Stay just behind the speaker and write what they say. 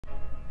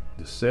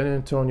the San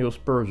Antonio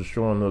Spurs are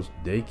showing us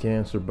they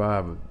can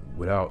survive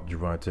without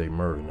Javonte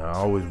Murray. Now, I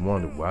always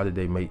wondered, why did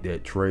they make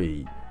that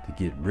trade to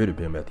get rid of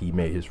him after he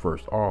made his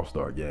first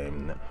All-Star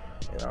game?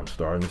 And I'm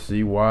starting to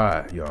see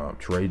why.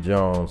 Trey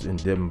Jones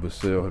and Devin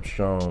Vassell have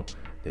shown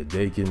that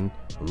they can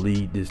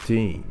lead this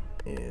team,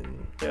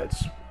 and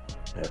that's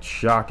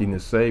shocking to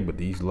say. But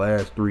these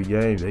last 3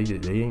 games,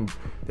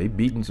 they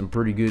beaten some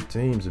pretty good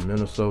teams in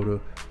Minnesota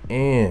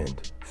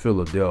and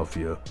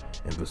Philadelphia.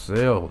 And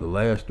Vassell, the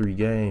last 3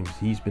 games,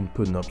 he's been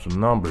putting up some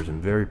numbers,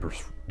 and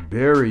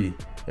very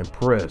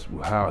impressed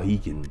with how he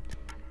can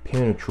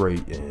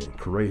penetrate and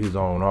create his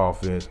own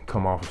offense and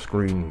come off a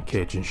screen and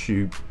catch and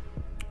shoot.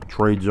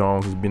 Trey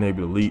Jones has been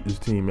able to lead this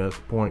team as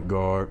a point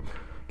guard.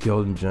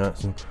 Keldon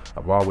Johnson,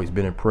 I've always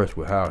been impressed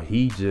with how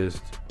he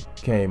just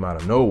came out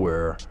of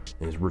nowhere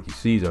in his rookie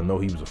season. I know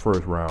he was a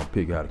first-round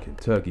pick out of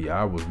Kentucky.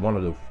 I was one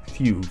of the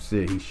few who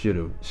said he should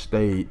have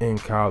stayed in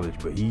college,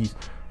 but he's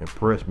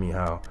impressed me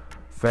how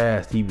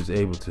fast he was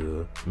able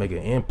to make an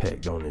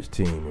impact on this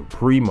team. And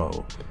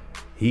Primo,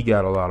 he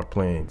got a lot of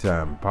playing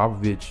time.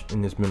 Popovich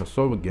in this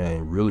Minnesota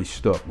game really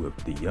stuck with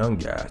the young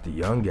guys. The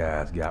young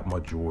guys got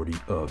majority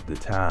of the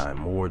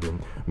time, more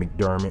than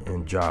McDermott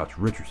and Josh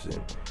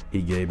Richardson.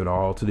 He gave it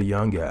all to the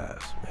young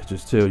guys. That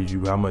just tells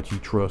you how much he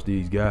trusts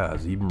these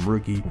guys. Even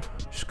rookie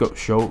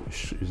Scohan?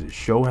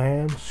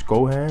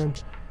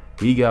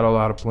 He got a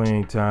lot of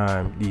playing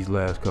time these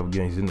last couple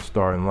games in the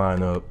starting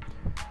lineup.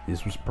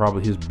 This was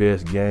probably his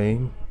best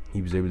game.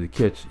 He was able to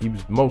catch, he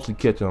was mostly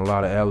catching a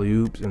lot of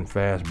alley-oops and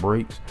fast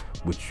breaks,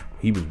 which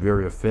he was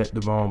very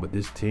effective on. But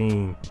this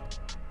team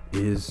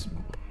is,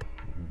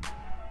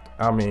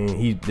 I'm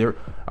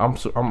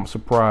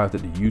surprised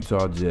that the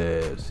Utah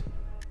Jazz,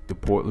 the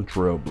Portland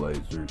Trail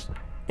Blazers,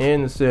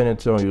 and the San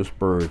Antonio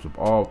Spurs, of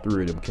all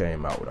 3 of them,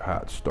 came out with a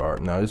hot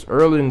start. Now, it's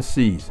early in the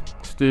season,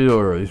 still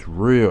early. It's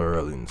real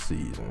early in the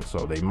season,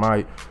 so they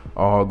might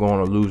all go on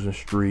a losing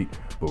streak.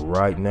 But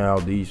right now,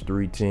 these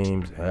 3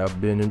 teams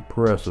have been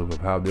impressive of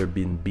how they've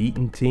been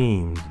beating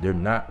teams they're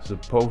not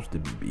supposed to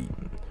be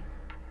beaten.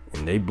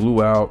 And they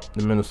blew out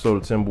the Minnesota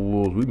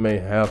Timberwolves.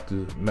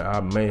 I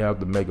may have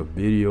to make a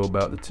video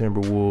about the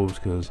Timberwolves,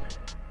 because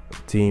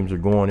teams are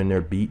going in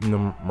there beating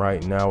them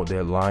right now with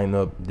that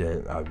lineup.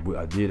 That I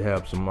did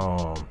have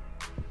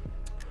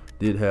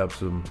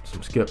some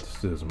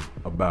skepticism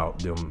about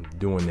them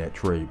doing that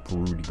trade for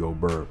Rudy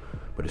Gobert,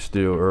 but it's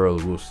still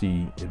early. We'll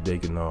see if they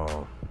can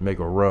make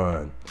a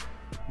run.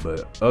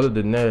 But other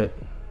than that,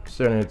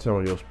 San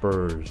Antonio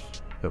Spurs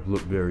have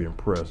looked very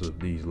impressive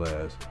these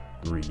last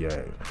 3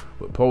 games.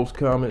 But post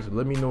comments,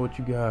 let me know what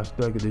you guys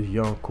think of this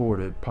young core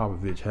that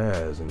Popovich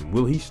has, and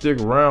will he stick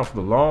around for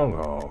the long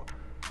haul?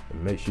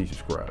 And make sure you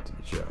subscribe to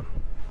the channel.